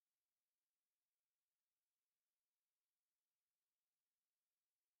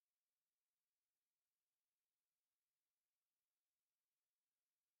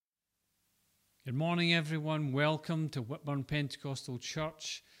Good morning, everyone. Welcome to Whitburn Pentecostal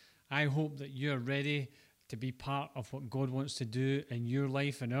Church. I hope that you're ready to be part of what God wants to do in your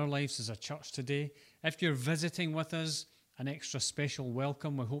life and our lives as a church today. If you're visiting with us, an extra special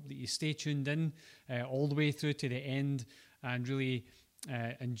welcome. We hope that you stay tuned in all the way through to the end and really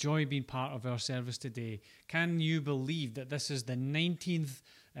enjoy being part of our service today. Can you believe that this is the 19th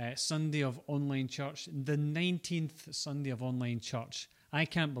Sunday of online church? The 19th Sunday of online church. I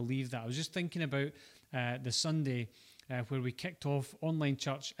can't believe that. I was just thinking about the Sunday where we kicked off online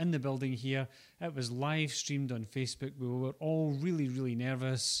church in the building here. It was live streamed on Facebook. We were all really, really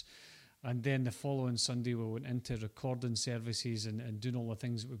nervous. And then the following Sunday, we went into recording services and doing all the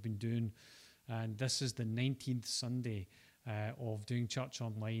things that we've been doing. And this is the 19th Sunday of doing church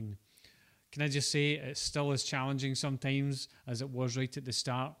online. Can I just say, it still is challenging sometimes, as it was right at the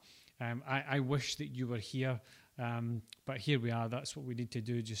start. I wish that you were here. But here we are. That's what we need to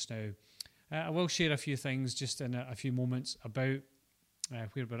do just now. I will share a few things just in a few moments about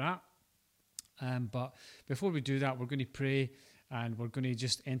where we're at. But before we do that, we're going to pray and we're going to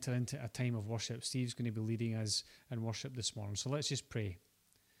just enter into a time of worship. Steve's going to be leading us in worship this morning. So let's just pray.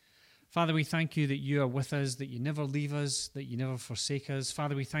 Father, we thank you that you are with us, that you never leave us, that you never forsake us.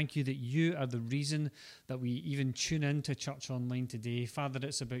 Father, we thank you that you are the reason that we even tune in to church online today. Father,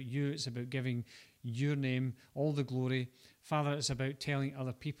 it's about you. It's about giving your name all the glory. Father, it's about telling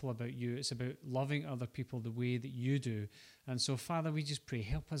other people about you. It's about loving other people the way that you do. And so, Father, we just pray,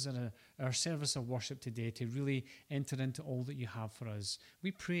 help us in our service of worship today to really enter into all that you have for us.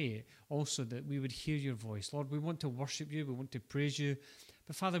 We pray also that we would hear your voice. Lord, we want to worship you. We want to praise you.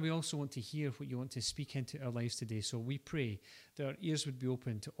 But Father, we also want to hear what you want to speak into our lives today. So we pray that our ears would be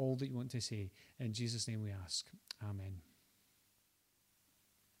open to all that you want to say. In Jesus' name we ask. Amen.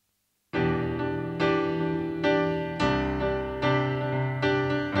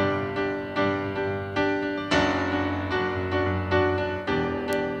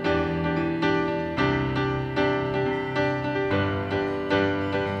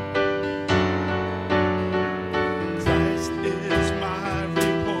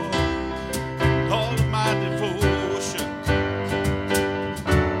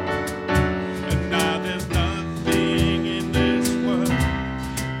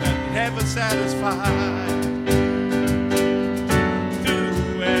 Satisfied.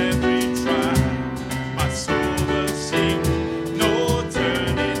 Through every trial, my soul will sing. No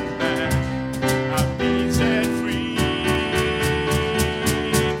turning back. I've been set free.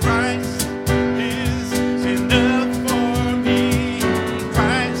 Christ is enough for me.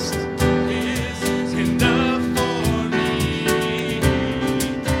 Christ is enough for me.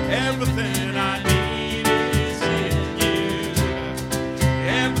 Everything I need is in you.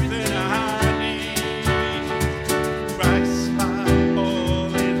 Everything I need.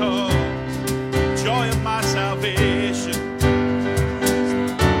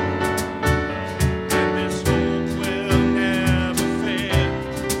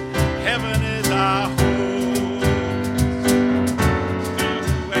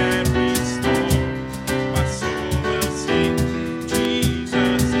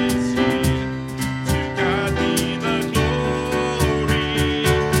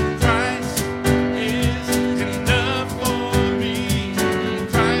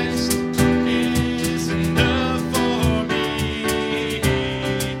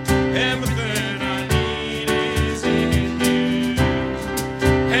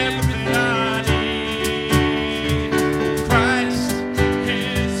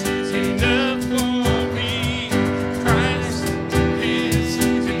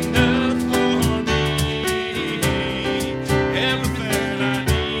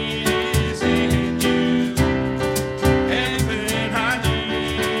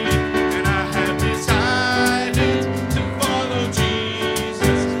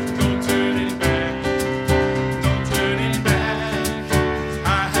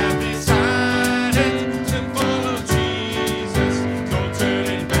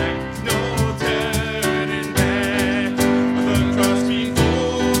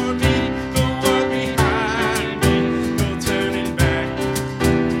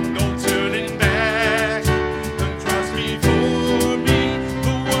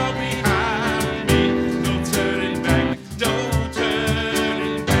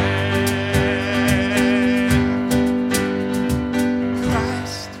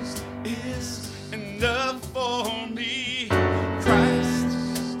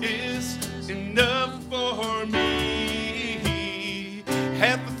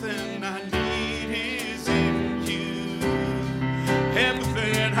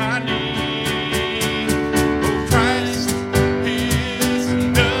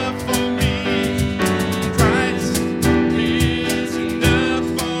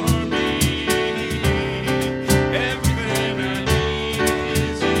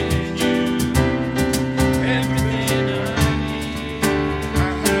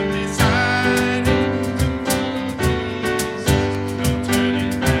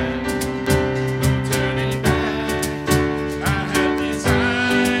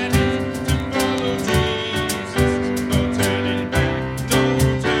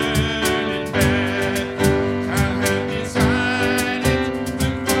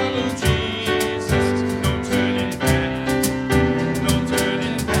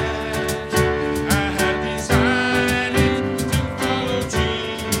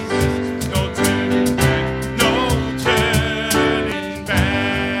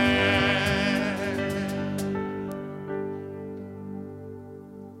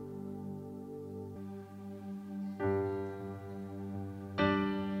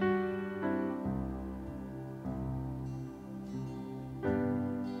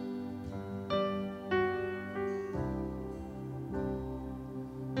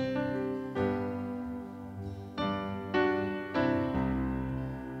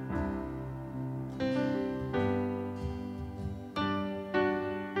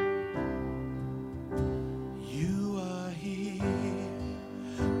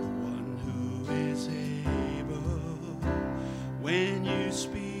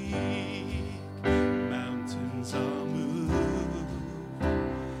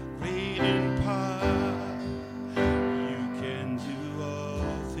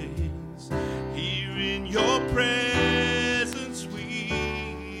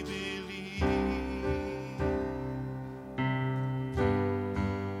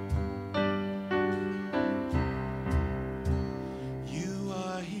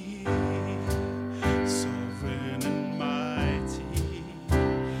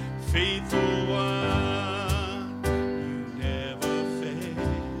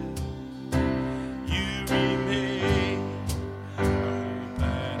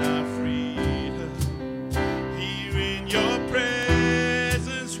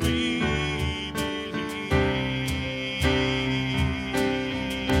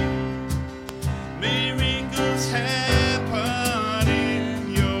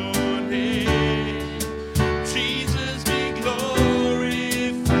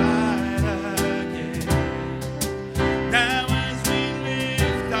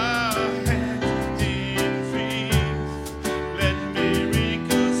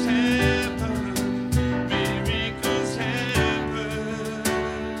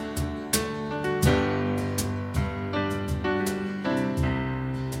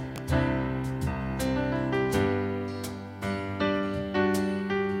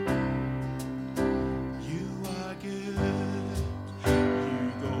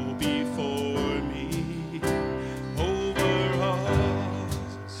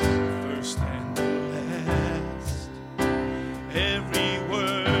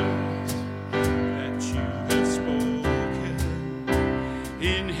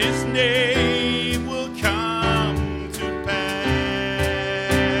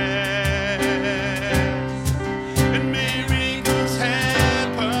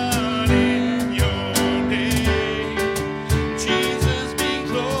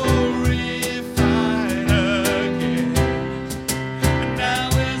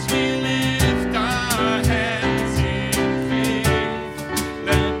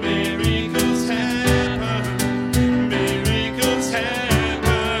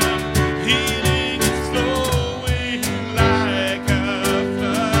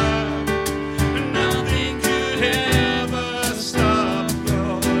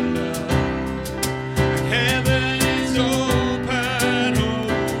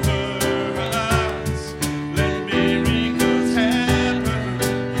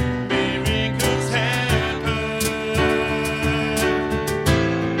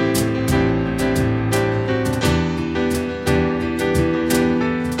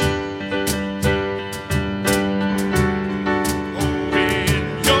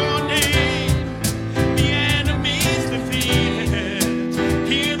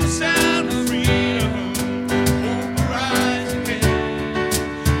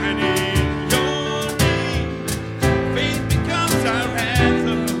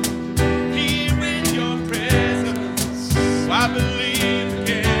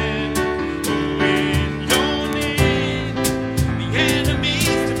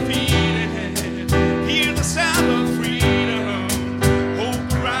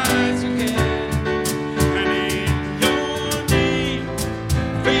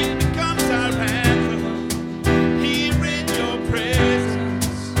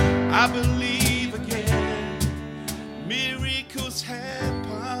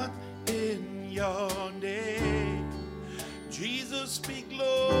 in your name. Jesus, be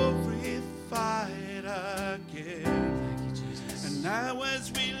glorified again. Thank you, Jesus. And now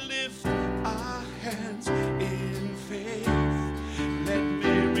as we lift our hands in faith, let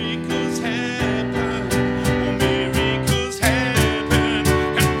miracles happen. Oh, miracles happen.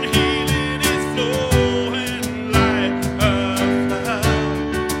 And healing is flowing like a flood.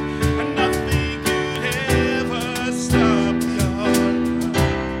 And nothing could ever stop your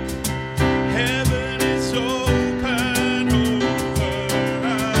love. Heaven is open over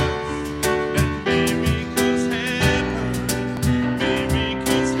us. Let miracles happen.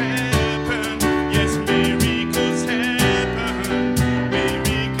 Miracles happen. Yes, miracles happen.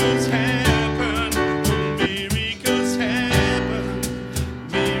 Miracles happen. Oh, miracles happen.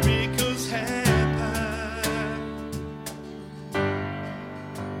 Miracles happen.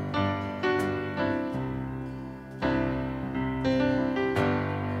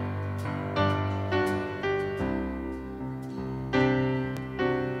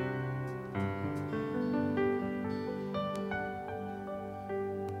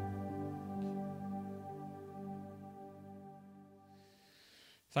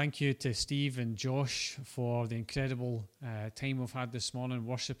 Thank you to Steve and Josh for the incredible time we've had this morning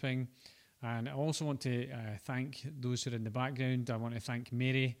worshipping. And I also want to thank those who are in the background. I want to thank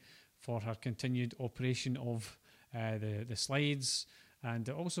Mary for her continued operation of the slides, and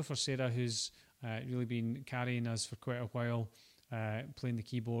also for Sarah, who's really been carrying us for quite a while, playing the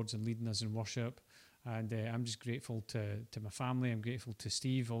keyboards and leading us in worship. And I'm just grateful to my family. I'm grateful to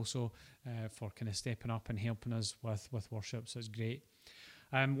Steve also for kind of stepping up and helping us with worship. So it's great.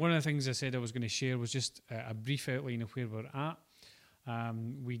 One of the things I said I was going to share was just a brief outline of where we're at.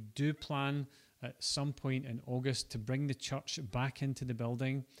 We do plan at some point in August to bring the church back into the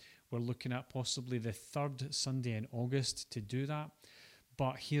building. We're looking at possibly the third Sunday in August to do that.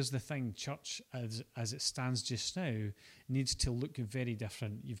 But here's the thing, church as it stands just now needs to look very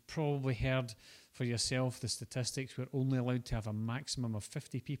different. You've probably heard for yourself the statistics. We're only allowed to have a maximum of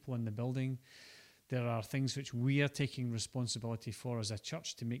 50 people in the building. There are things which we are taking responsibility for as a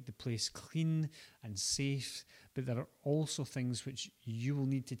church to make the place clean and safe, but there are also things which you will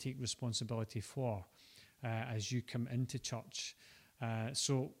need to take responsibility for as you come into church.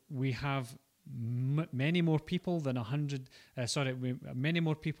 So we have many more people than 100. Many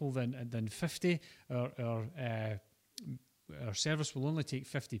more people than 50. Our service will only take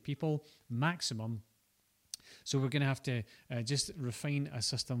 50 people maximum. So we're going to have to just refine a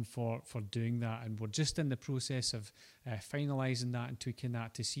system for doing that, and we're just in the process of finalising that and tweaking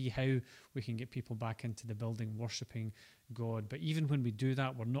that to see how we can get people back into the building worshipping God. But even when we do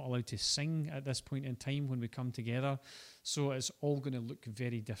that, we're not allowed to sing at this point in time when we come together. So it's all going to look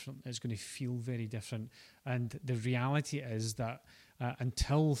very different. It's going to feel very different. And the reality is that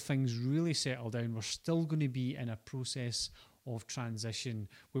until things really settle down, we're still going to be in a process of transition.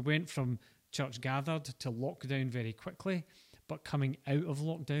 We went from church gathered to lockdown very quickly, but coming out of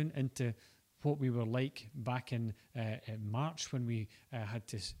lockdown into what we were like back in March when we had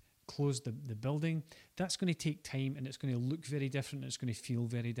to close the building, that's going to take time, and it's going to look very different, it's going to feel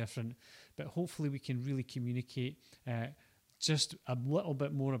very different. But hopefully we can really communicate just a little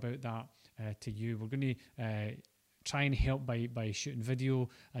bit more about that to you. We're going to try and help by shooting video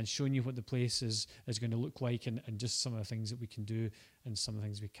and showing you what the place is going to look like, and just some of the things that we can do and some of the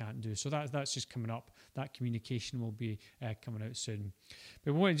things we can't do. So that's just coming up. That communication will be coming out soon.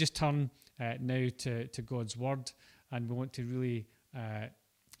 But we want to just turn now to God's Word, and we want to really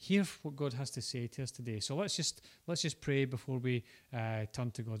hear what God has to say to us today. So let's just pray before we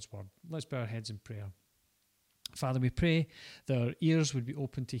turn to God's Word. Let's bow our heads in prayer. Father, we pray that our ears would be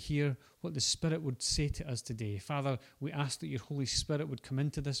open to hear what the Spirit would say to us today. Father, we ask that your Holy Spirit would come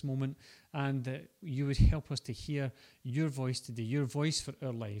into this moment and that you would help us to hear your voice today, your voice for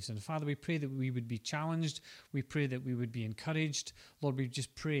our lives. And Father, we pray that we would be challenged. We pray that we would be encouraged. Lord, we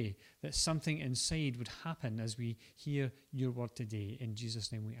just pray that something inside would happen as we hear your word today. In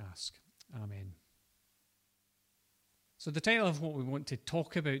Jesus' name we ask. Amen. So the title of what we want to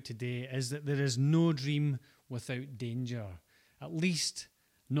talk about today is that there is no dream without danger, at least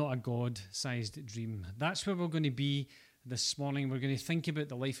not a God-sized dream. That's where we're going to be this morning. We're going to think about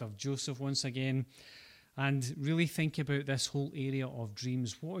the life of Joseph once again and really think about this whole area of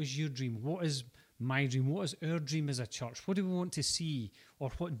dreams. What is your dream? What is my dream? What is our dream as a church? What do we want to see, or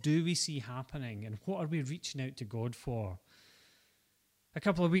what do we see happening, and what are we reaching out to God for? A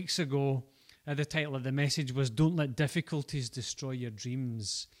couple of weeks ago, the title of the message was "Don't Let Difficulties Destroy Your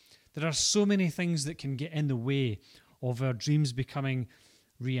Dreams." There are so many things that can get in the way of our dreams becoming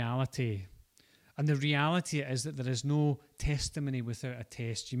reality. And the reality is that there is no testimony without a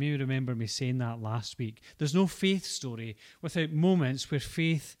test. You may remember me saying that last week. There's no faith story without moments where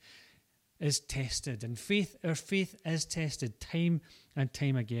faith is tested. And our faith is tested time and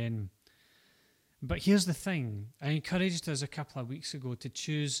time again. But here's the thing. I encouraged us a couple of weeks ago to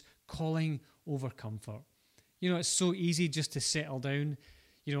choose calling over comfort. You know, it's so easy just to settle down.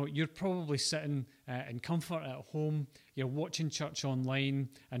 You know, you're probably sitting in comfort at home. You're watching church online.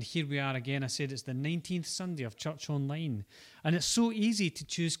 And here we are again. I said it's the 19th Sunday of church online. And it's so easy to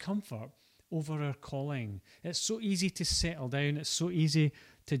choose comfort over our calling. It's so easy to settle down. It's so easy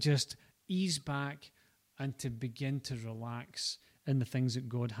to just ease back and to begin to relax in the things that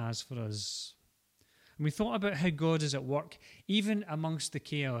God has for us. And we thought about how God is at work, even amongst the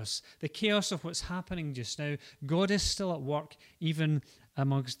chaos of what's happening just now. God is still at work, even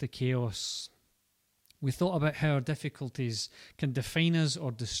amongst the chaos. We thought about how our difficulties can define us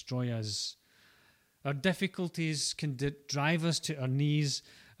or destroy us. Our difficulties can drive us to our knees,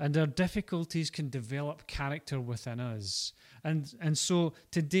 and our difficulties can develop character within us. And so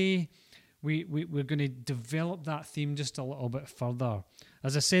today, we're going to develop that theme just a little bit further.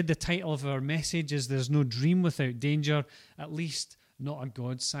 As I said, the title of our message is There's No Dream Without Danger, at least not a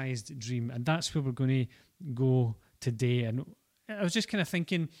God-sized dream. And that's where we're going to go today. And I was just kind of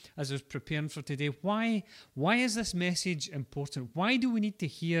thinking as I was preparing for today, why is this message important? Why do we need to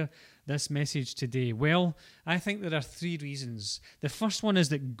hear this message today? Well, I think there are 3 reasons. The first one is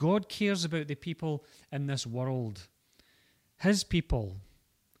that God cares about the people in this world, His people.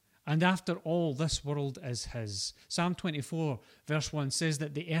 And after all, this world is His. Psalm 24, verse 1 says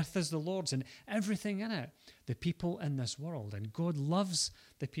that the earth is the Lord's and everything in it, the people in this world. And God loves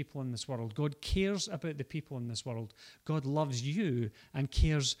the people in this world. God cares about the people in this world. God loves you and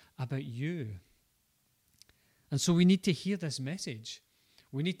cares about you. And so we need to hear this message.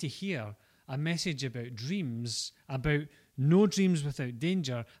 We need to hear a message about dreams, about no dreams without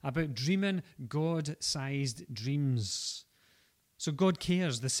danger, about dreaming God-sized dreams. So God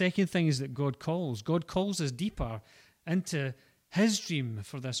cares. The second thing is that God calls. God calls us deeper into His dream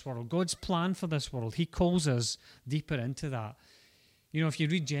for this world, God's plan for this world. He calls us deeper into that. You know, if you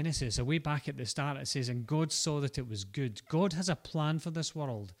read Genesis, way back at the start, it says, and God saw that it was good. God has a plan for this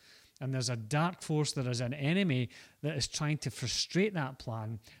world. And there's a dark force, there is an enemy that is trying to frustrate that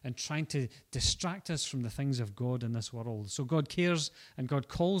plan and trying to distract us from the things of God in this world. So God cares and God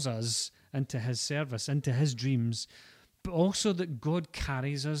calls us into His service, into His dreams. But also that God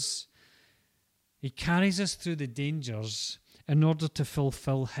carries us. He carries us through the dangers in order to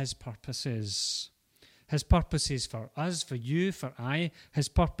fulfill His purposes. His purposes for us, for you, for I. His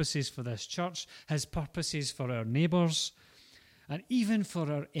purposes for this church. His purposes for our neighbours. And even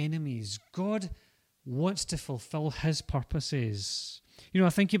for our enemies. God wants to fulfill His purposes. You know,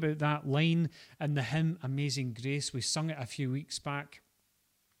 I think about that line in the hymn Amazing Grace. We sung it a few weeks back.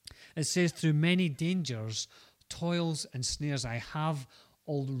 It says, through many dangers, toils and snares I have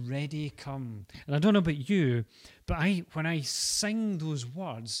already come. And I don't know about you, but when I sing those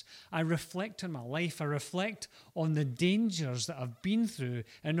words, I reflect on my life. I reflect on the dangers that I've been through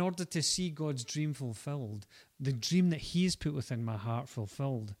in order to see God's dream fulfilled, the dream that He has put within my heart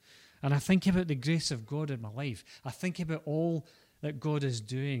fulfilled. And I think about the grace of God in my life. I think about all that God is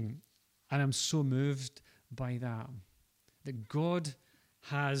doing, and I'm so moved by that God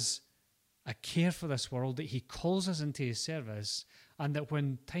has a care for this world, that He calls us into His service, and that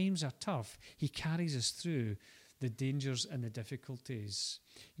when times are tough, He carries us through the dangers and the difficulties.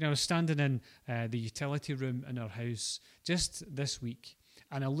 You know, I was standing in the utility room in our house just this week,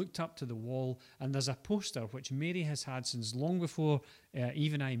 and I looked up to the wall, and there's a poster which Mary has had since long before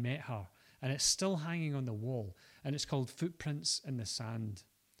Eve and I met her, and it's still hanging on the wall, and it's called Footprints in the Sand.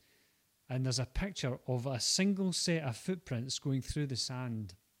 And there's a picture of a single set of footprints going through the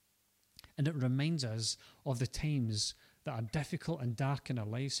sand. And it reminds us of the times that are difficult and dark in our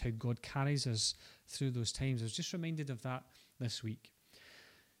lives, how God carries us through those times. I was just reminded of that this week.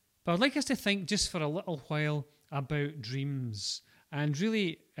 But I'd like us to think just for a little while about dreams. And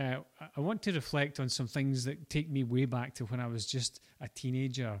really, I want to reflect on some things that take me way back to when I was just a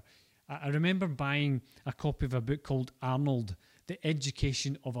teenager. I remember buying a copy of a book called Arnold, The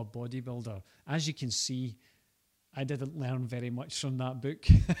Education of a Bodybuilder. As you can see, I didn't learn very much from that book.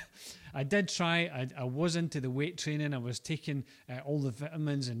 I did try. I was into the weight training. I was taking all the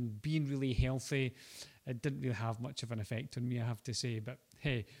vitamins and being really healthy. It didn't really have much of an effect on me, I have to say. But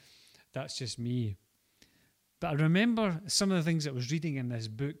hey, that's just me. But I remember some of the things I was reading in this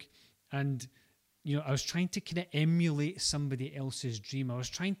book, and you know, I was trying to kind of emulate somebody else's dream. I was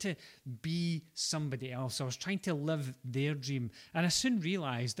trying to be somebody else. I was trying to live their dream. And I soon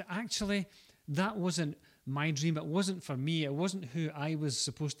realized that actually that wasn't my dream. It wasn't for me. It wasn't who I was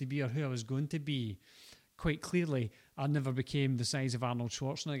supposed to be or who I was going to be. Quite clearly, I never became the size of Arnold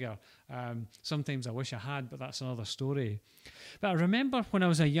Schwarzenegger. Sometimes I wish I had, but that's another story. But I remember when I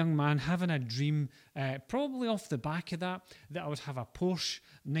was a young man having a dream, probably off the back of that I would have a Porsche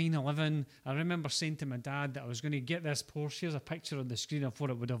 911. I remember saying to my dad that I was going to get this Porsche. Here's a picture on the screen of what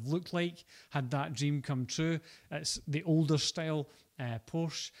it would have looked like had that dream come true. It's the older style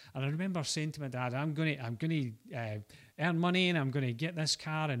Porsche. And I remember saying to my dad, I'm going to earn money and I'm going to get this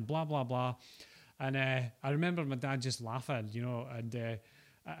car and blah, blah, blah. And I remember my dad just laughing, and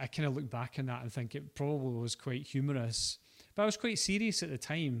I kind of look back on that and think it probably was quite humorous. But I was quite serious at the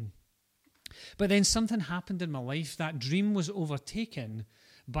time. But then something happened in my life. That dream was overtaken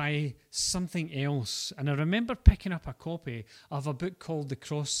by something else. And I remember picking up a copy of a book called The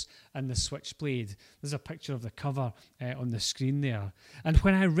Cross and the Switchblade. There's a picture of the cover on the screen there. And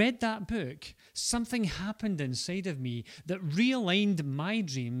when I read that book, something happened inside of me that realigned my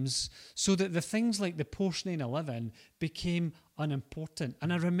dreams so that the things like the Porsche 911 became unimportant.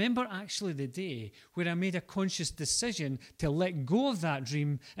 And I remember actually the day where I made a conscious decision to let go of that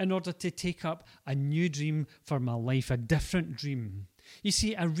dream in order to take up a new dream for my life, a different dream. You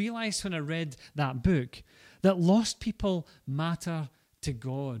see, I realized when I read that book that lost people matter to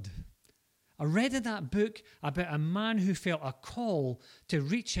God. I read in that book about a man who felt a call to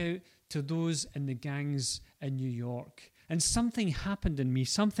reach out to those in the gangs in New York. And something happened in me,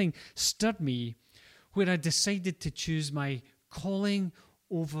 something stirred me, where I decided to choose my calling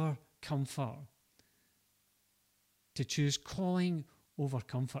over comfort. To choose calling over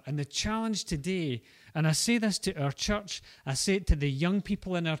comfort. And the challenge today, and I say this to our church, I say it to the young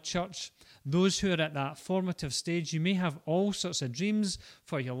people in our church, those who are at that formative stage, you may have all sorts of dreams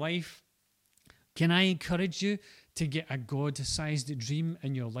for your life. Can I encourage you to get a God-sized dream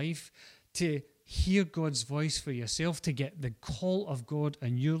in your life, to hear God's voice for yourself, to get the call of God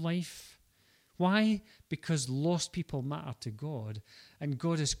in your life? Why? Because lost people matter to God, and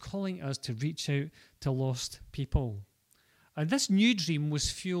God is calling us to reach out to lost people. And this new dream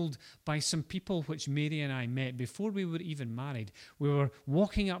was fueled by some people which Mary and I met before we were even married. We were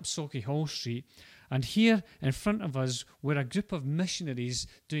walking up Sauchiehall Street, and here in front of us were a group of missionaries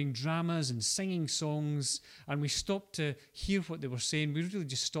doing dramas and singing songs, and we stopped to hear what they were saying. We really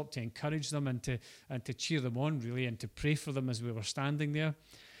just stopped to encourage them and to cheer them on, really, and to pray for them as we were standing there.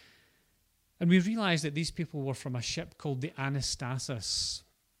 And we realized that these people were from a ship called the Anastasis.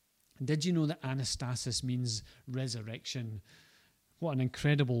 Did you know that Anastasis means resurrection? What an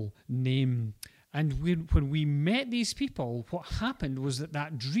incredible name. And when we met these people, what happened was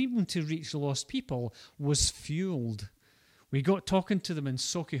that dream to reach lost people was fueled. We got talking to them in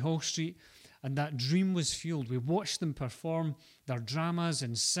Sauchiehall Street, and that dream was fueled. We watched them perform their dramas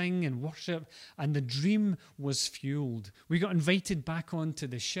and sing and worship, and the dream was fueled. We got invited back onto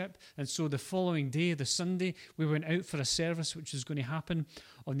the ship, and so the following day, the Sunday, we went out for a service which was going to happen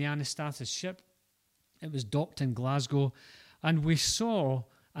on the Anastasis ship. It was docked in Glasgow, and we saw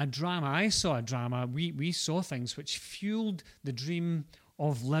a drama. I saw a drama. We saw things which fueled the dream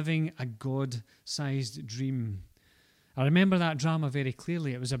of living a God-sized dream. I remember that drama very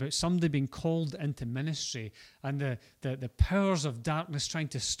clearly. It was about somebody being called into ministry and the powers of darkness trying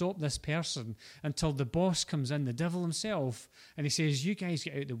to stop this person until the boss comes in, the devil himself, and he says, you guys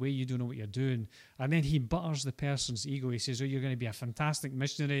get out of the way, you don't know what you're doing. And then he butters the person's ego. He says, oh, you're going to be a fantastic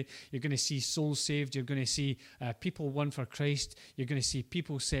missionary. You're going to see souls saved. You're going to see people won for Christ. You're going to see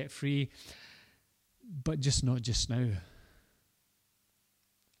people set free. But just not just now.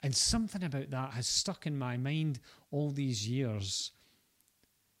 And something about that has stuck in my mind all these years.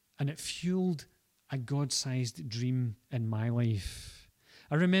 And it fueled a God-sized dream in my life.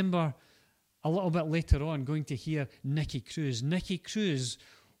 I remember a little bit later on going to hear Nicky Cruz. Nicky Cruz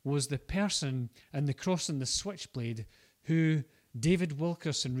was the person in the Cross and the Switchblade who David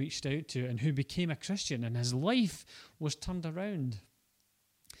Wilkerson reached out to and who became a Christian, and his life was turned around.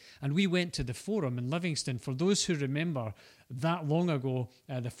 And we went to the Forum in Livingston. For those who remember that long ago,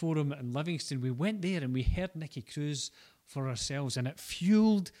 the Forum in Livingston, we went there and we heard Nicky Cruz for ourselves. And it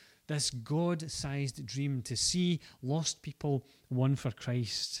fueled this God-sized dream to see lost people won for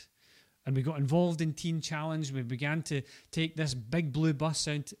Christ. And we got involved in Teen Challenge. We began to take this big blue bus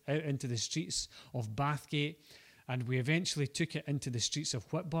out into the streets of Bathgate. And we eventually took it into the streets of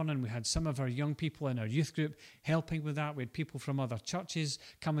Whitburn, and we had some of our young people in our youth group helping with that. We had people from other churches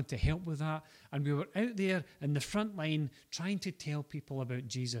coming to help with that. And we were out there in the front line trying to tell people about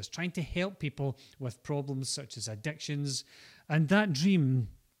Jesus, trying to help people with problems such as addictions. And that dream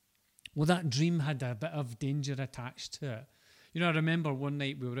had a bit of danger attached to it. You know, I remember one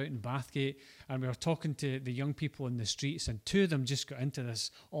night we were out in Bathgate and we were talking to the young people in the streets, and two of them just got into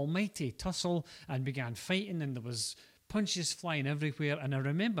this almighty tussle and began fighting, and there was punches flying everywhere. And I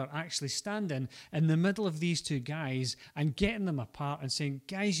remember actually standing in the middle of these two guys and getting them apart and saying,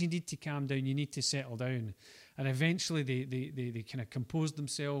 guys, you need to calm down, you need to settle down. And eventually they kind of composed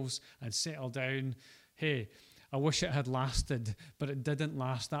themselves and settled down. Hey, I wish it had lasted, but it didn't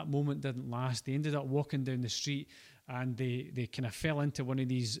last. That moment didn't last. They ended up walking down the street and they kind of fell into one of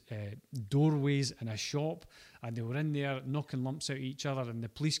these doorways in a shop, and they were in there knocking lumps out of each other, and the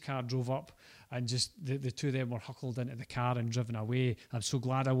police car drove up, and just the two of them were huckled into the car and driven away. I'm so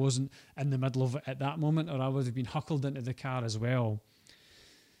glad I wasn't in the middle of it at that moment, or I would have been huckled into the car as well.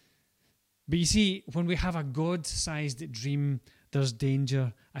 But you see, when we have a God-sized dream, there's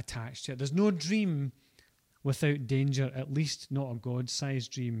danger attached to it. There's no dream without danger, at least not a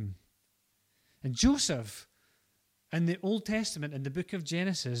God-sized dream. And Joseph, in the Old Testament, in the book of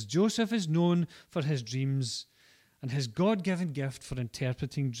Genesis, Joseph is known for his dreams and his God-given gift for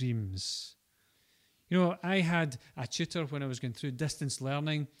interpreting dreams. You know, I had a tutor when I was going through distance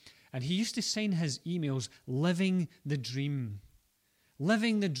learning, and he used to sign his emails, Living the Dream.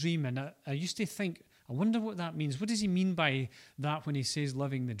 Living the dream. And I used to think, I wonder what that means. What does he mean by that when he says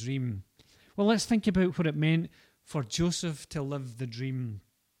living the dream? Well, let's think about what it meant for Joseph to live the dream.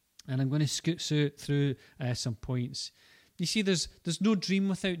 And I'm going to scoot through some points. You see, there's no dream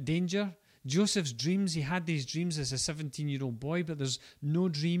without danger. Joseph's dreams, he had these dreams as a 17-year-old boy, but there's no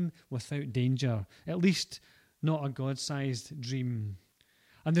dream without danger. At least not a God-sized dream.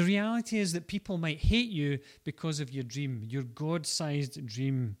 And the reality is that people might hate you because of your dream, your God-sized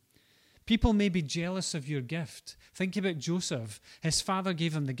dream. People may be jealous of your gift. Think about Joseph. His father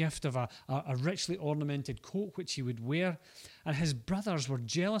gave him the gift of a richly ornamented coat which he would wear, and his brothers were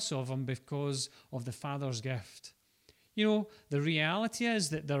jealous of him because of the father's gift. You know, the reality is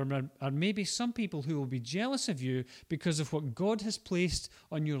that there are maybe some people who will be jealous of you because of what God has placed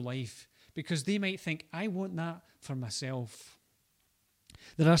on your life, because they might think, I want that for myself.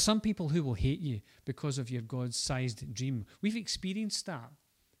 There are some people who will hate you because of your God-sized dream. We've experienced that.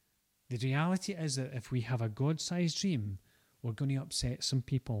 The reality is that if we have a God-sized dream, we're going to upset some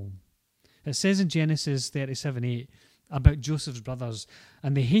people. It says in Genesis 37:8 about Joseph's brothers,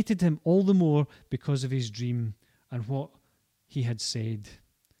 and they hated him all the more because of his dream and what he had said.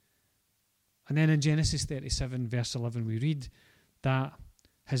 And then in Genesis 37 verse 11 we read that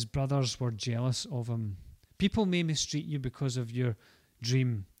his brothers were jealous of him. People may mistreat you because of your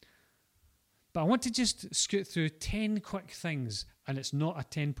dream. But I want to just scoot through 10 quick things, and it's not a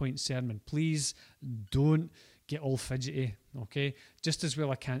 10-point sermon. Please don't get all fidgety, okay? Just as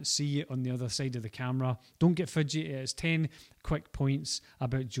well I can't see you on the other side of the camera. Don't get fidgety. It's 10 quick points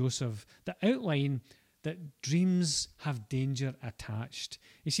about Joseph that outline that dreams have danger attached.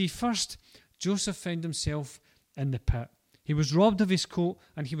 You see, first, Joseph found himself in the pit. He was robbed of his coat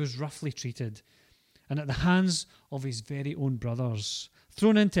and he was roughly treated, and at the hands of his very own brothers,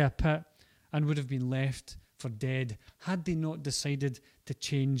 thrown into a pit, and would have been left for dead had they not decided to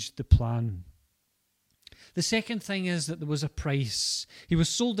change the plan. The second thing is that there was a price. He was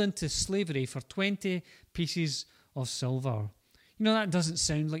sold into slavery for 20 pieces of silver. You know, that doesn't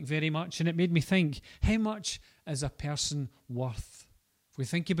sound like very much, and it made me think, how much is a person worth? If we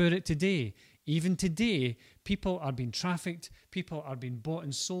think about it today, even today, people are being trafficked, people are being bought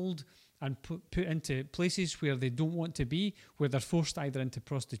and sold and put into places where they don't want to be, where they're forced either into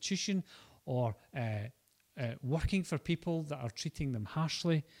prostitution or working for people that are treating them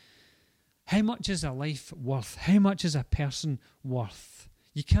harshly. How much is a life worth? How much is a person worth?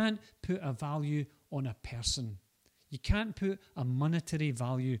 You can't put a value on a person. You can't put a monetary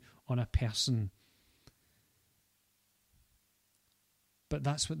value on a person. But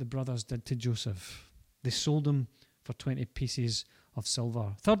that's what the brothers did to Joseph. They sold him for 20 pieces of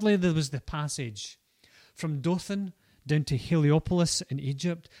silver. Thirdly, there was the passage from Dothan down to Heliopolis in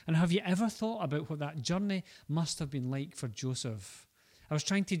Egypt. And have you ever thought about what that journey must have been like for Joseph? I was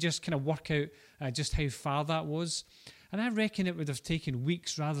trying to just kind of work out just how far that was. And I reckon it would have taken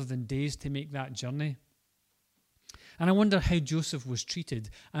weeks rather than days to make that journey. And I wonder how Joseph was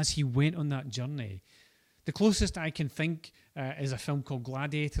treated as he went on that journey. The closest I can think is a film called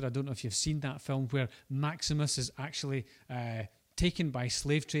Gladiator. I don't know if you've seen that film, where Maximus is actually taken by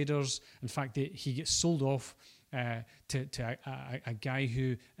slave traders. In fact, he gets sold off to a guy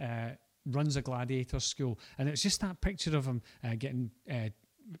who runs a gladiator school. And it's just that picture of him getting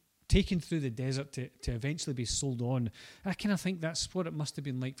taken through the desert to eventually be sold on. I kind of think that's what it must have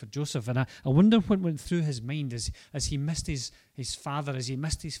been like for Joseph. And I wonder what went through his mind as he missed his father, as he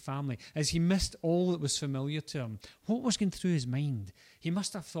missed his family, as he missed all that was familiar to him. What was going through his mind? He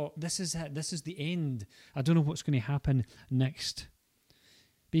must have thought, this is it. This is the end. I don't know what's going to happen next.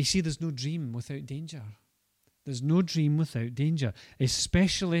 But you see, there's no dream without danger. There's no dream without danger,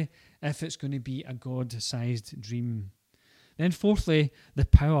 especially if it's going to be a God-sized dream. Then fourthly, the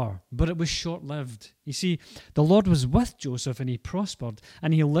power, but it was short-lived. You see, the Lord was with Joseph and he prospered,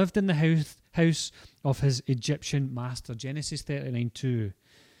 and he lived in the house of his Egyptian master. Genesis 39:2.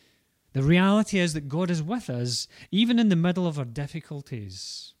 The reality is that God is with us, even in the middle of our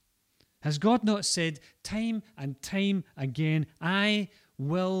difficulties. Has God not said time and time again, I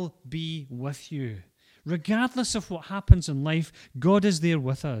will be with you? Regardless of what happens in life, God is there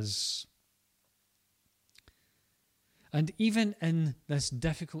with us. And even in this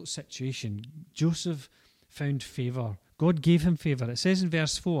difficult situation, Joseph found favour. God gave him favour. It says in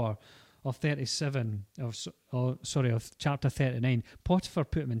verse 4 of chapter 39, Potiphar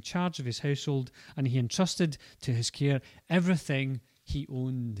put him in charge of his household, and he entrusted to his care everything he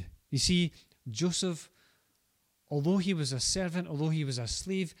owned. You see, Joseph, although he was a servant, although he was a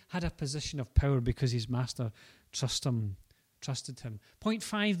slave, had a position of power because his master trusted him. Point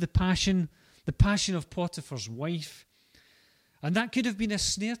 5, the passion of Potiphar's wife. And that could have been a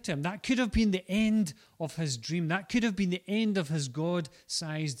snare to him. That could have been the end of his dream. That could have been the end of his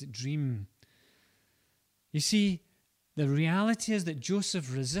God-sized dream. You see, the reality is that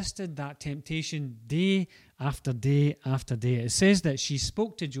Joseph resisted that temptation day after day after day. It says that she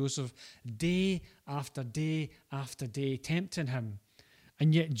spoke to Joseph day after day after day, tempting him.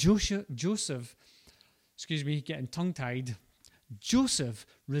 And yet Joseph, getting tongue-tied, Joseph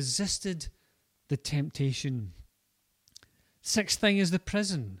resisted the temptation. Sixth thing is the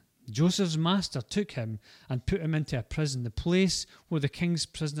prison. Joseph's master took him and put him into a prison, the place where the king's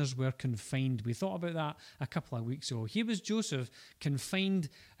prisoners were confined. We thought about that a couple of weeks ago. Here was Joseph confined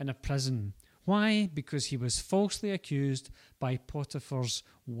in a prison. Why? Because he was falsely accused by Potiphar's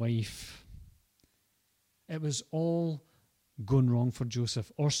wife. It was all going wrong for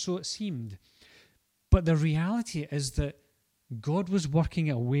Joseph, or so it seemed. But the reality is that God was working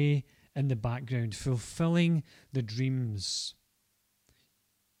away in the background, fulfilling the dreams.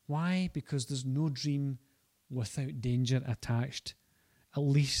 Why? Because there's no dream without danger attached, at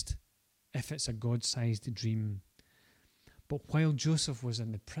least if it's a God-sized dream. But while Joseph was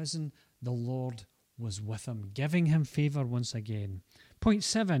in the prison, the Lord was with him, giving him favour once again. Point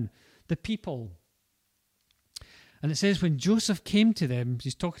 7, the people. And it says when Joseph came to them,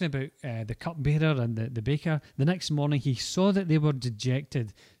 he's talking about the cupbearer and the baker, the next morning he saw that they were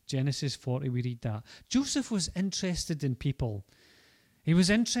dejected. Genesis 40, we read that. Joseph was interested in people. He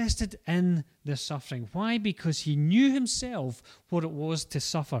was interested in their suffering. Why? Because he knew himself what it was to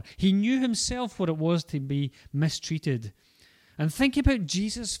suffer. He knew himself what it was to be mistreated. And think about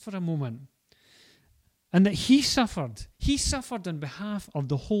Jesus for a moment. And that he suffered. He suffered on behalf of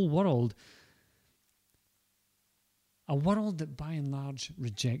the whole world. A world that by and large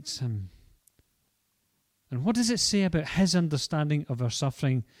rejects him. And what does it say about his understanding of our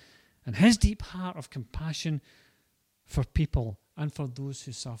suffering and his deep heart of compassion for people and for those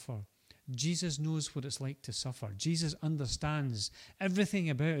who suffer? Jesus knows what it's like to suffer. Jesus understands everything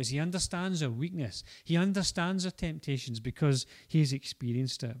about us. He understands our weakness. He understands our temptations because he's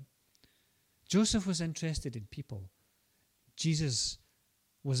experienced it. Joseph was interested in people. Jesus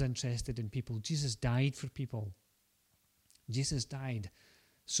was interested in people. Jesus died for people. Jesus died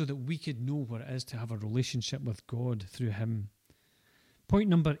so that we could know what it is to have a relationship with God through him. Point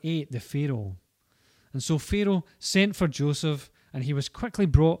number 8, the Pharaoh. And so Pharaoh sent for Joseph, and he was quickly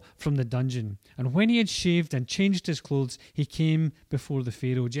brought from the dungeon. And when he had shaved and changed his clothes, he came before the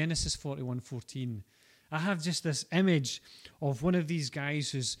Pharaoh. Genesis 41:14. I have just this image of one of these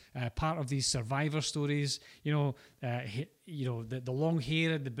guys who's part of these survivor stories. The long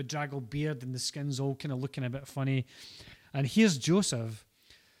hair, the bedraggled beard, and the skin's all kind of looking a bit funny. And here's Joseph,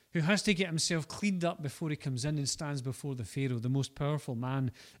 who has to get himself cleaned up before he comes in and stands before the Pharaoh, the most powerful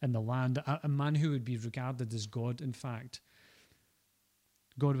man in the land, a man who would be regarded as God, in fact.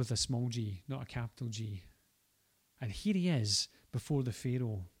 God with a small g, not a capital G. And here he is before the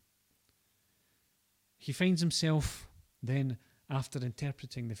Pharaoh. He finds himself then, after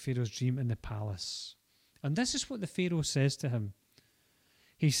interpreting the Pharaoh's dream, in the palace. And this is what the Pharaoh says to him.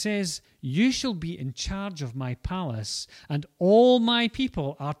 He says, "You shall be in charge of my palace, and all my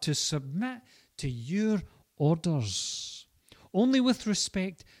people are to submit to your orders. Only with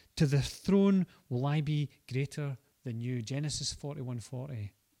respect to the throne will I be greater than you." Genesis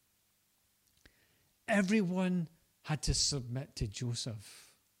 41:40. Everyone had to submit to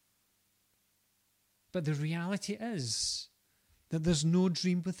Joseph. But the reality is that there's no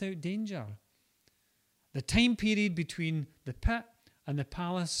dream without danger. The time period between the pit and the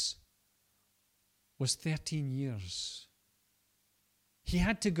palace was 13 years. He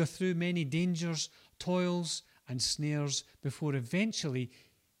had to go through many dangers, toils, and snares before eventually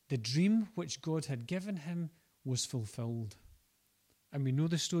the dream which God had given him was fulfilled. And we know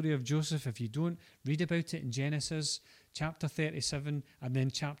the story of Joseph. If you don't, read about it in Genesis chapter 37 and then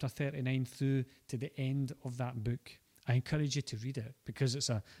chapter 39 through to the end of that book. I encourage you to read it because it's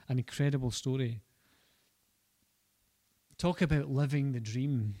an incredible story. Talk about living the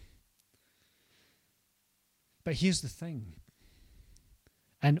dream. But here's the thing.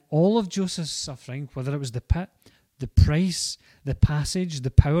 In all of Joseph's suffering, whether it was the pit, the price, the passage,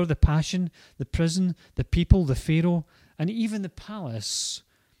 the power, the passion, the prison, the people, the Pharaoh, and even the palace,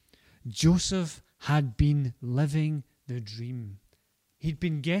 Joseph had been living the dream. He'd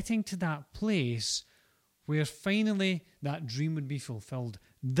been getting to that place where finally that dream would be fulfilled.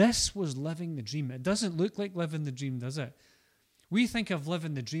 This was living the dream. It doesn't look like living the dream, does it? We think of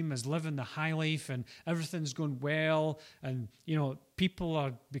living the dream as living the high life and everything's going well and, people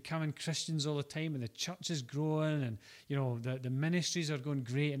are becoming Christians all the time and the church is growing and, the ministries are going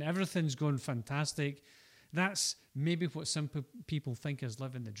great and everything's going fantastic. That's maybe what some people think is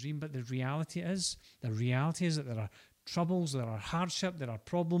living the dream, but the reality is that there are troubles, there are hardship, there are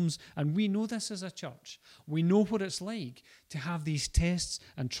problems, and we know this as a church. We know what it's like to have these tests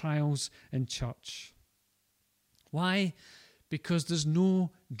and trials in church. Why? Because there's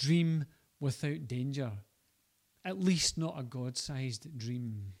no dream without danger. At least not a God-sized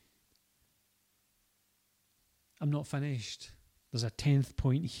dream. I'm not finished. There's a 10th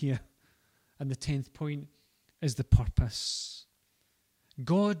point here. And the 10th point is the purpose.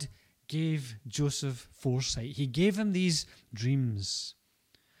 God gave Joseph foresight. He gave him these dreams.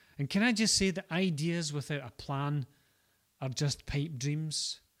 And can I just say that ideas without a plan are just pipe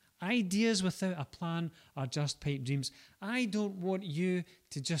dreams? Ideas without a plan are just pipe dreams. I don't want you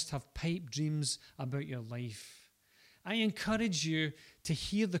to just have pipe dreams about your life. I encourage you to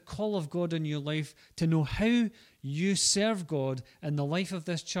hear the call of God in your life, to know how you serve God in the life of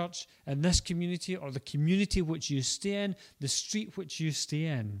this church, in this community, or the community which you stay in, the street which you stay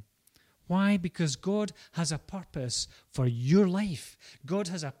in. Why? Because God has a purpose for your life. God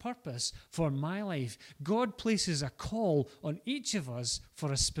has a purpose for my life. God places a call on each of us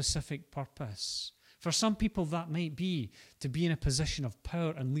for a specific purpose. For some people, that might be to be in a position of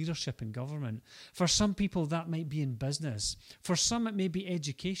power and leadership in government. For some people, that might be in business. For some, it may be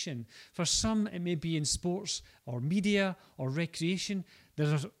education. For some, it may be in sports or media or recreation.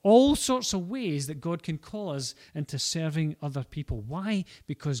 There are all sorts of ways that God can call us into serving other people. Why?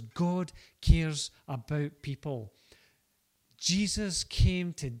 Because God cares about people. Jesus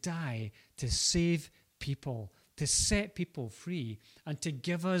came to die to save people, to set people free, and to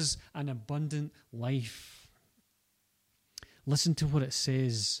give us an abundant life. Listen to what it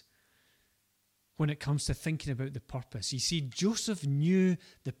says when it comes to thinking about the purpose. You see, Joseph knew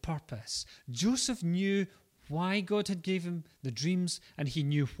the purpose. Joseph knew why God had gave him the dreams, and he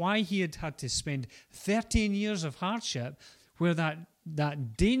knew why he had had to spend 13 years of hardship where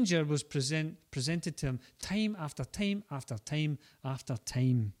that danger was presented to him time after time after time after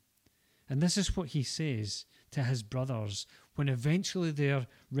time. And this is what he says to his brothers when eventually they're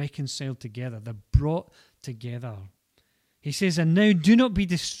reconciled together, they're brought together. He says, "And now do not be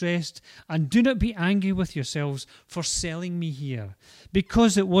distressed and do not be angry with yourselves for selling me here,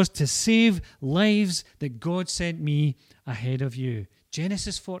 because it was to save lives that God sent me ahead of you."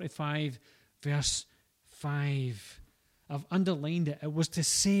 Genesis 45, verse 5. I've underlined it. It was to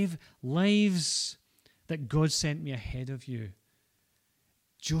save lives that God sent me ahead of you.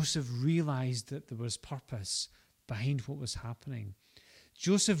 Joseph realized that there was purpose behind what was happening.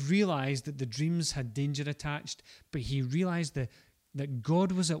 Joseph realized that the dreams had danger attached, but he realized that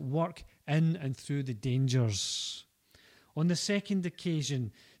God was at work in and through the dangers. On the second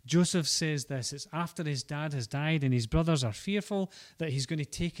occasion, Joseph says this. It's after his dad has died and his brothers are fearful that he's going to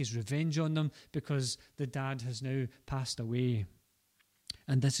take his revenge on them because the dad has now passed away.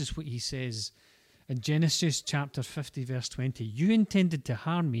 And this is what he says. In Genesis chapter 50, verse 20, "You intended to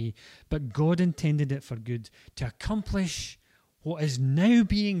harm me, but God intended it for good, to accomplish what is now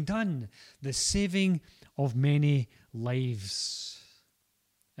being done, the saving of many lives."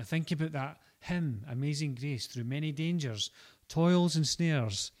 Now think about that hymn, "Amazing Grace, through many dangers, toils and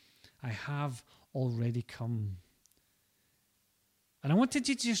snares, I have already come." And I wanted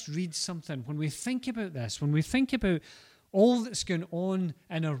you to just read something. When we think about this, when we think about all that's going on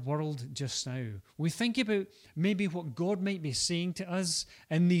in our world just now. We think about maybe what God might be saying to us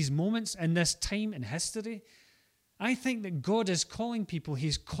in these moments, in this time in history. I think that God is calling people,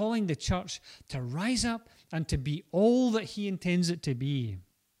 He's calling the church to rise up and to be all that He intends it to be.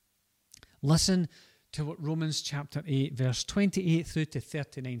 Listen to what Romans chapter 8, verse 28 through to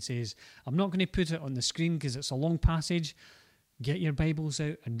 39 says. I'm not going to put it on the screen because it's a long passage. Get your Bibles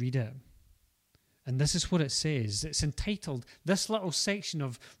out and read it. And this is what it says. It's entitled, this little section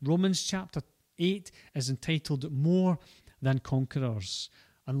of Romans chapter 8 is entitled More Than Conquerors.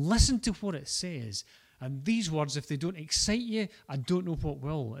 And listen to what it says. And these words, if they don't excite you, I don't know what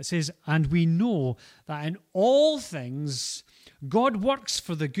will. It says, and we know that in all things God works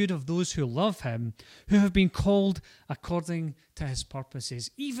for the good of those who love Him, who have been called according to His purposes.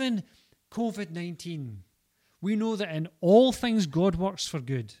 Even COVID-19, we know that in all things God works for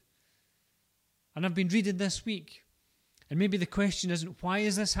good. And I've been reading this week, and maybe the question isn't, why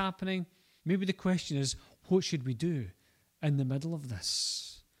is this happening? Maybe the question is, what should we do in the middle of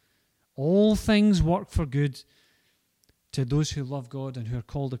this? All things work for good to those who love God and who are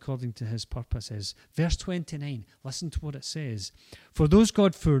called according to His purposes. Verse 29, listen to what it says. For those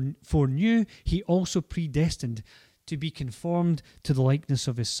God foreknew, He also predestined to be conformed to the likeness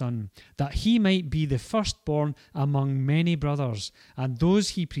of His Son, that He might be the firstborn among many brothers. And those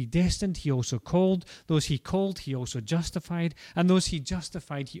He predestined, He also called. Those He called, He also justified. And those He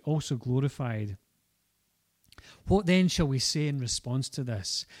justified, He also glorified. What then shall we say in response to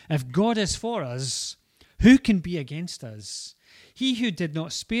this? If God is for us, who can be against us? He who did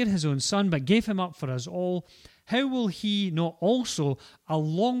not spare His own Son, but gave Him up for us all, how will He not also,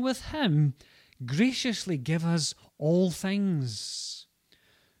 along with Him, graciously give us all things?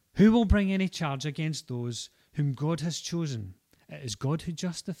 Who will bring any charge against those whom God has chosen? It is God who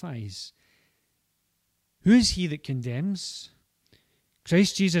justifies. Who is he that condemns?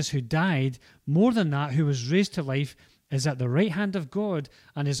 Christ Jesus, who died, more than that, who was raised to life, is at the right hand of God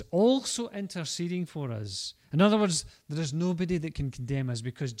and is also interceding for us. In other words, there is nobody that can condemn us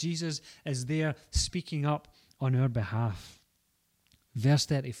because Jesus is there speaking up on our behalf. Verse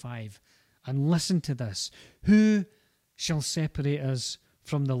 35, and listen to this. Who shall separate us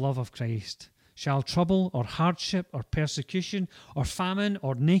from the love of Christ? Shall trouble or hardship or persecution or famine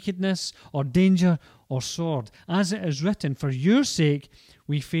or nakedness or danger or sword? As it is written, for your sake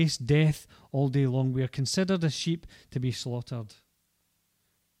we face death all day long. We are considered as sheep to be slaughtered.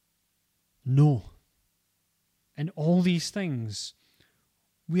 No. In all these things,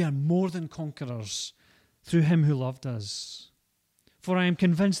 we are more than conquerors through Him who loved us. For I am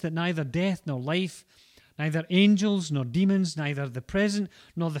convinced that neither death nor life, neither angels nor demons, neither the present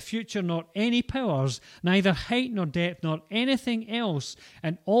nor the future, nor any powers, neither height nor depth, nor anything else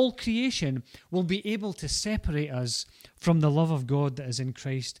in all creation will be able to separate us from the love of God that is in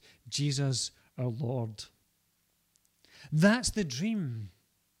Christ Jesus our Lord. That's the dream.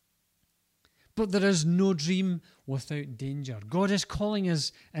 But there is no dream without danger. God is calling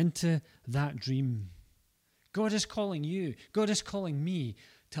us into that dream. God is calling you, God is calling me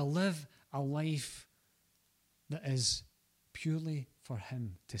to live a life that is purely for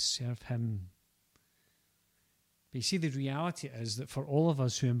Him, to serve Him. But you see, the reality is that for all of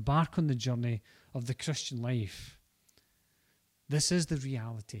us who embark on the journey of the Christian life, this is the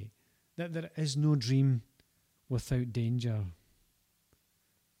reality, that there is no dream without danger.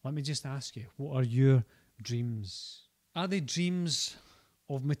 Let me just ask you, what are your dreams? Are they dreams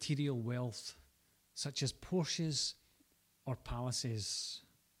of material wealth, such as Porsches or palaces?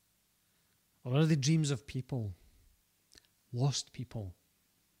 Or are they dreams of people? Lost people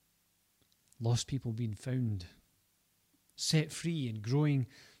being found, set free and growing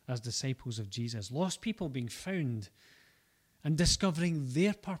as disciples of Jesus. Lost people being found and discovering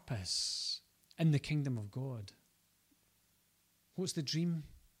their purpose in the kingdom of God. What's the dream?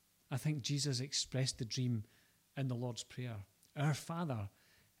 I think Jesus expressed the dream in the Lord's Prayer. Our Father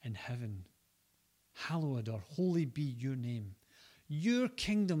in heaven, hallowed or holy be your name. Your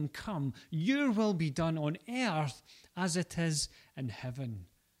kingdom come, your will be done on earth as it is in heaven.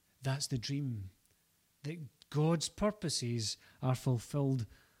 That's the dream, that God's purposes are fulfilled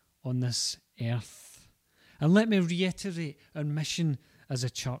on this earth. And let me reiterate our mission as a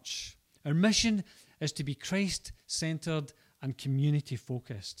church. Our mission is to be Christ-centered and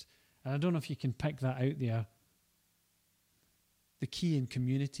community-focused. And I don't know if you can pick that out there. The key in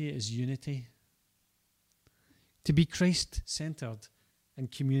community is unity. To be Christ-centered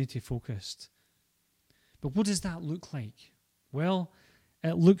and community-focused. But what does that look like? Well,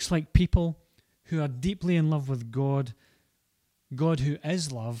 it looks like people who are deeply in love with God, God who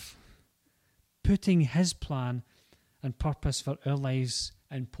is love, putting His plan and purpose for our lives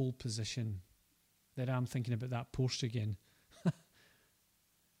in pole position. There I'm thinking about that Porsche again.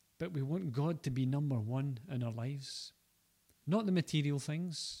 But we want God to be number one in our lives. Not the material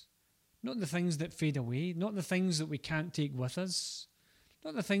things, not the things that fade away, not the things that we can't take with us,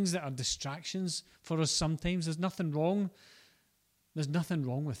 not the things that are distractions for us sometimes. There's nothing wrong. There's nothing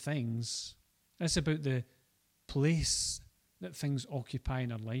wrong with things. It's about the place that things occupy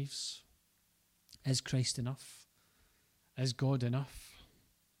in our lives. Is Christ enough? Is God enough?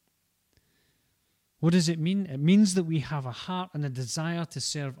 What does it mean? It means that we have a heart and a desire to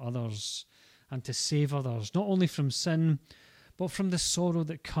serve others and to save others, not only from sin, but from the sorrow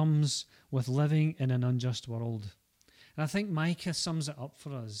that comes with living in an unjust world. And I think Micah sums it up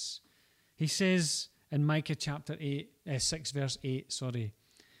for us. He says in Micah chapter 6, verse 8,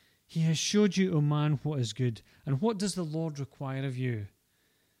 He has showed you, O man, what is good. And what does the Lord require of you?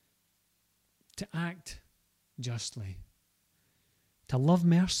 To act justly, to love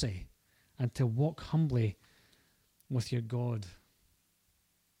mercy, and to walk humbly with your God.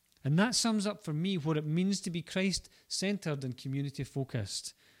 And that sums up for me what it means to be Christ-centered and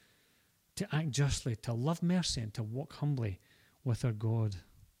community-focused. To act justly, to love mercy, and to walk humbly with our God.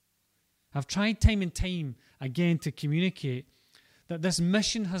 I've tried time and time again to communicate that this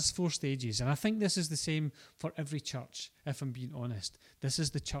mission has 4 stages, and I think this is the same for every church, if I'm being honest. This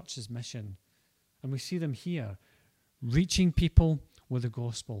is the church's mission. And we see them here, reaching people with the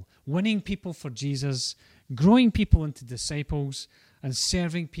gospel, winning people for Jesus, growing people into disciples, and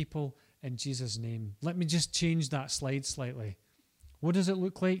serving people in Jesus' name. Let me just change that slide slightly. What does it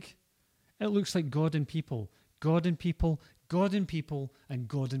look like? It looks like God and people, God and people, God and people, and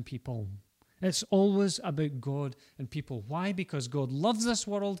God and people. It's always about God and people. Why? Because God loves this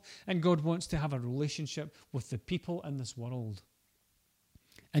world and God wants to have a relationship with the people in this world.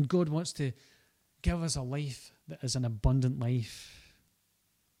 And God wants to give us a life that is an abundant life.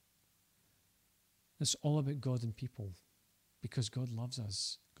 It's all about God and people because God loves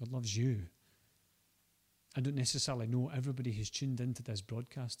us. God loves you. I don't necessarily know everybody who's tuned into this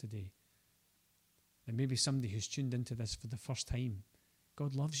broadcast today. There may be somebody who's tuned into this for the first time.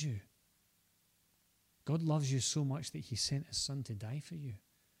 God loves you. God loves you so much that he sent his son to die for you.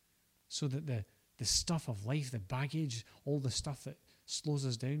 So that the stuff of life, the baggage, all the stuff that slows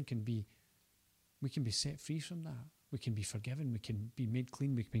us down we can be set free from that. We can be forgiven. We can be made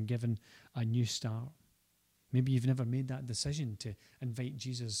clean. We can be given a new start. Maybe you've never made that decision to invite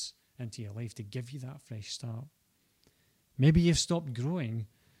Jesus into your life to give you that fresh start. Maybe you've stopped growing.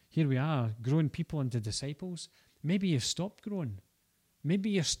 Here we are, growing people into disciples. Maybe you've stopped growing. Maybe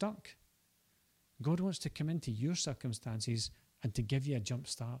you're stuck. God wants to come into your circumstances and to give you a jump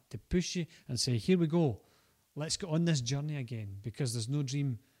start, to push you and say, here we go. Let's get on this journey again, because there's no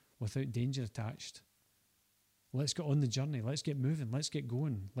dream without danger attached. Let's get on the journey. Let's get moving. Let's get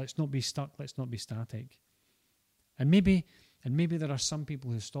going. Let's not be stuck. Let's not be static. And maybe there are some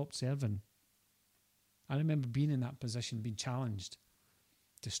people who stopped serving. I remember being in that position, being challenged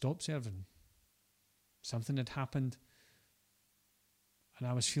to stop serving. Something had happened, and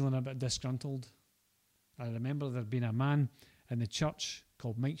I was feeling a bit disgruntled. I remember there being a man in the church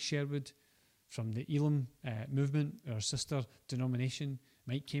called Mike Sherwood from the Elam movement, our sister denomination.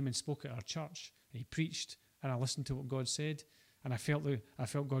 Mike came and spoke at our church, and he preached, and I listened to what God said, and I felt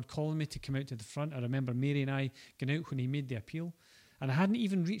God calling me to come out to the front. I remember Mary and I going out when he made the appeal, and I hadn't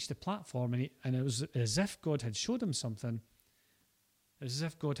even reached the platform, and it was as if God had showed him something, as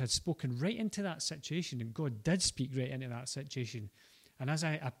if God had spoken right into that situation, and God did speak right into that situation. And as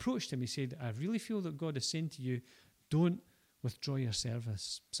I approached him, he said, I really feel that God is saying to you, don't withdraw your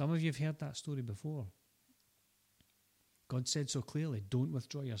service. Some of you have heard that story before. God said so clearly, don't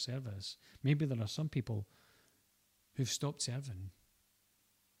withdraw your service. Maybe there are some people who've stopped serving.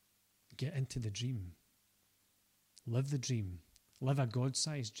 Get into the dream. Live the dream. Live a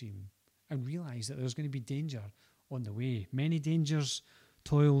God-sized dream. And realize that there's going to be danger on the way. Many dangers,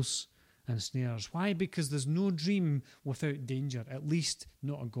 toils, and snares. Why? Because there's no dream without danger, at least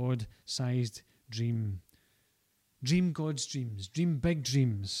not a God-sized dream. Dream God's dreams, dream big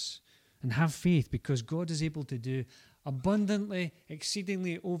dreams, and have faith, because God is able to do abundantly,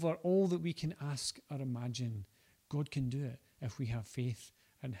 exceedingly over all that we can ask or imagine. God can do it if we have faith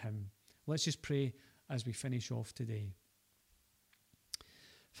in him. Let's just pray as we finish off today.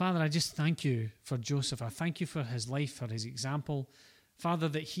 Father, I just thank you for Joseph. I thank you for his life, for his example. Father,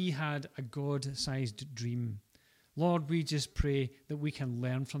 that he had a God-sized dream. Lord, we just pray that we can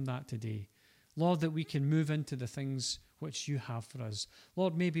learn from that today. Lord, that we can move into the things which you have for us.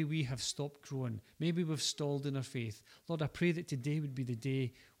 Lord, maybe we have stopped growing. Maybe we've stalled in our faith. Lord, I pray that today would be the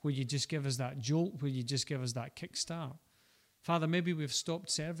day where you just give us that jolt, where you just give us that kickstart. Father, maybe we've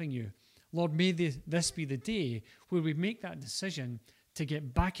stopped serving you. Lord, may this be the day where we make that decision to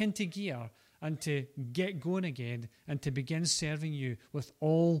get back into gear and to get going again and to begin serving you with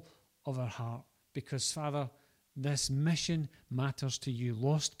all of our heart. Because, Father, this mission matters to you.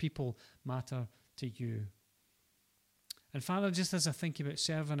 Lost people matter to you. And Father, just as I think about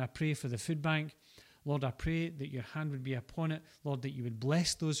serving, I pray for the food bank. Lord, I pray that your hand would be upon it. Lord, that you would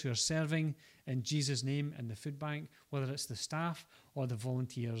bless those who are serving in Jesus' name in the food bank, whether it's the staff or the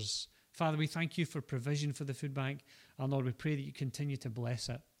volunteers. Father, we thank you for provision for the food bank. And Lord, we pray that you continue to bless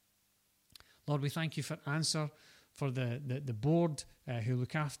it. Lord, we thank you for answer for the board who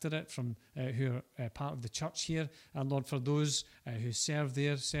look after it, from who are part of the church here. And Lord, for those who serve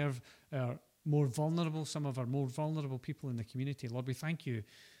there, serve our more vulnerable, some of our more vulnerable people in the community. Lord, we thank you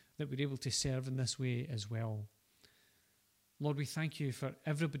that we're able to serve in this way as well. Lord, we thank you for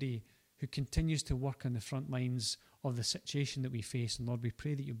everybody who continues to work on the front lines of the situation that we face. And Lord, we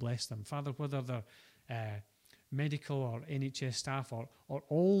pray that you bless them. Father, whether they're medical or NHS staff or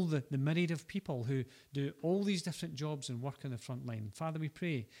all the myriad of people who do all these different jobs and work on the front line. Father, we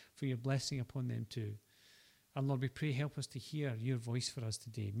pray for your blessing upon them too. And Lord, we pray, help us to hear your voice for us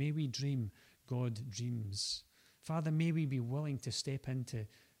today. May we dream God dreams. Father, may we be willing to step into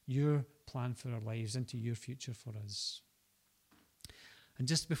your plan for our lives, into your future for us. And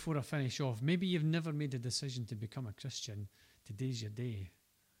just before I finish off, maybe you've never made a decision to become a Christian. Today's your day.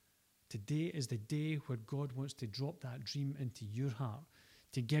 Today is the day where God wants to drop that dream into your heart,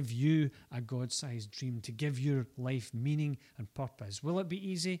 to give you a God-sized dream, to give your life meaning and purpose. Will it be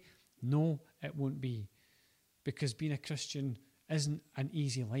easy? No, it won't be. Because being a Christian isn't an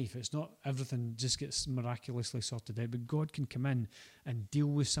easy life. It's not everything just gets miraculously sorted out, but God can come in and deal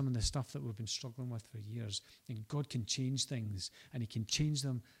with some of the stuff that we've been struggling with for years. And God can change things, and he can change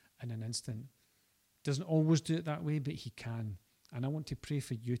them in an instant. Doesn't always do it that way, but he can. And I want to pray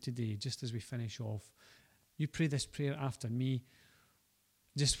for you today, just as we finish off. You pray this prayer after me,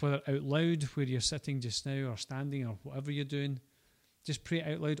 just whether out loud where you're sitting just now or standing or whatever you're doing. Just pray it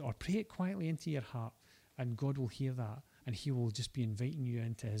out loud or pray it quietly into your heart, and God will hear that, and he will just be inviting you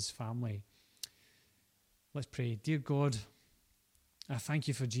into his family. Let's pray. Dear God, I thank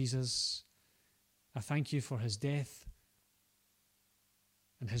you for Jesus. I thank you for his death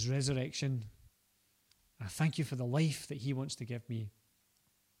and his resurrection. I thank you for the life that he wants to give me.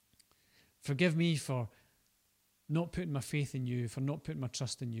 Forgive me for not putting my faith in you, for not putting my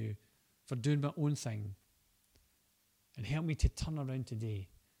trust in you, for doing my own thing. And help me to turn around today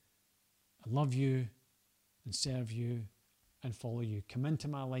and love you and serve you and follow you. Come into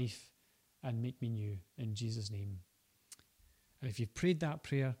my life and make me new in Jesus' name. And if you've prayed that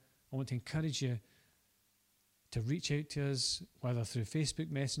prayer, I want to encourage you to reach out to us, whether through Facebook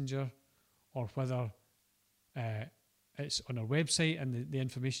Messenger or whether it's on our website, and the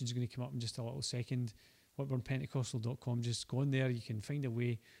information is going to come up in just a little second. WhitburnPentecostal.com. Just go on there. You can find a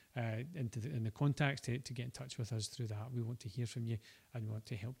way in the contacts to get in touch with us through that. We want to hear from you and we want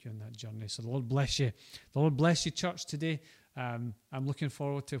to help you on that journey. So the Lord bless you. The Lord bless you, church, today. I'm looking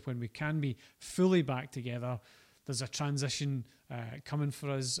forward to when we can be fully back together. There's a transition coming for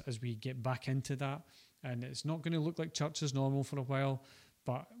us as we get back into that. And it's not going to look like church as normal for a while,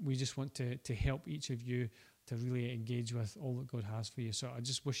 but we just want to help each of you to really engage with all that God has for you. So I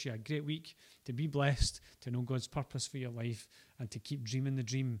just wish you a great week, to be blessed, to know God's purpose for your life, and to keep dreaming the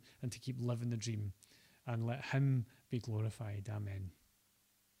dream and to keep living the dream, and let him be glorified. Amen.